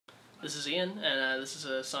This is Ian, and this is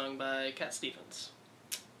a song by Cat Stevens.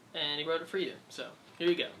 And he wrote it for you, so here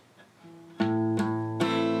you go.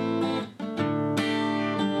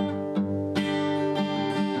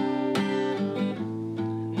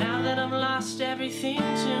 Now that I've lost everything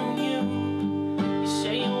to you, you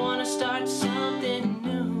say you want to start something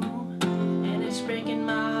new, and it's breaking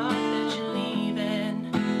my heart that you're leaving.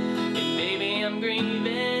 And baby, I'm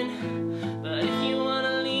grieving, but if you want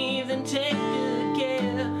to leave, then take good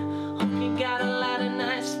care. Hope you got a lot of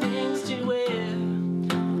nice things to wear,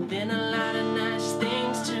 then a lot of nice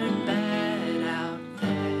things turn bad out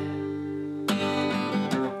there.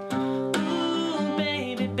 Ooh,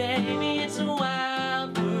 baby, baby, it's a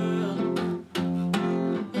wild world.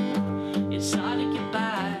 It's hard to get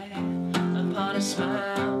by upon a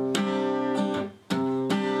smile.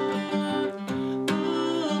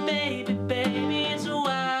 Ooh, baby, baby, it's a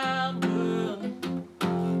wild world.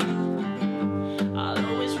 I'll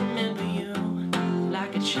always remember you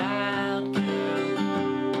like a child girl.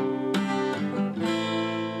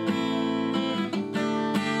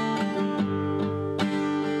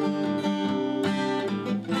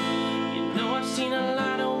 You know I've seen a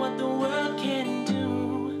lot of what the world can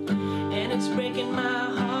do, and it's breaking my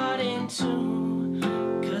heart in two,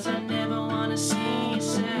 'cause I never wanna see you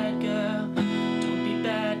sad, girl. Don't be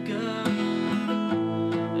bad, girl.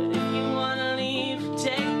 But if you wanna leave,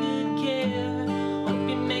 take good care. Hope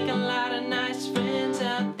you make a lot of nice friends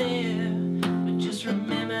out there, but just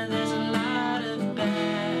remember there's a lot of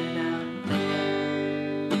bad out there.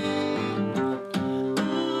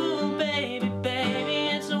 Ooh, baby, baby,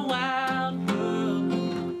 it's a wild world.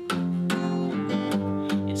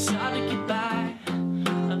 It's hard to get by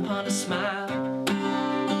upon a smile.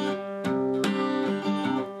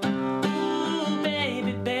 Ooh,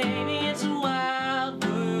 baby, baby, it's a wild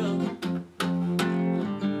world.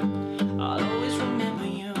 I'll always remember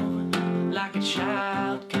you like a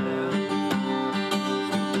child girl.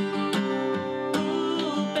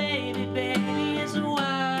 Ooh, baby, baby, it's a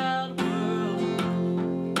wild world.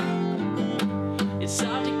 It's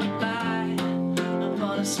hard to get by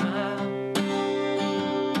upon a smile.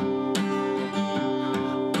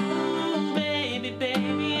 Ooh, baby,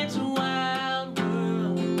 baby, it's a wild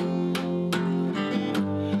world.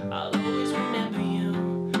 I'll always remember you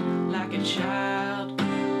like a child girl.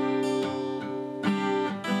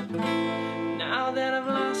 Now that I've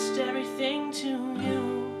lost everything to you,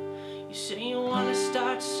 you say you want to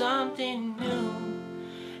start something new,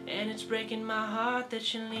 and it's breaking my heart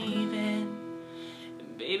that you're leaving.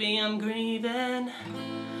 And baby, I'm grieving,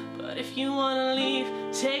 but if you want to leave,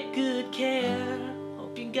 take good care.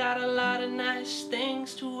 Hope you got a lot of nice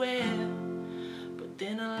things to wear, but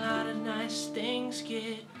then a lot of nice things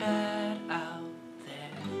get bad out